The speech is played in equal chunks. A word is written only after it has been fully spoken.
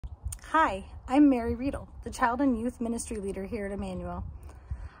Hi, I'm Mary Riedl, the Child and Youth Ministry Leader here at Emmanuel.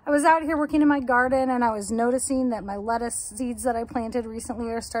 I was out here working in my garden and I was noticing that my lettuce seeds that I planted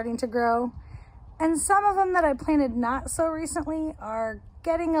recently are starting to grow. And some of them that I planted not so recently are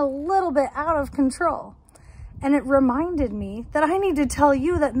getting a little bit out of control. And it reminded me that I need to tell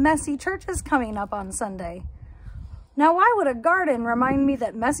you that Messy Church is coming up on Sunday. Now, why would a garden remind me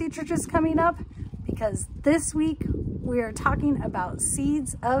that Messy Church is coming up? Because this week we are talking about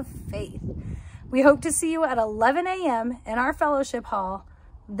seeds of faith. We hope to see you at 11 a.m. in our fellowship hall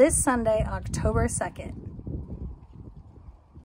this Sunday, October 2nd.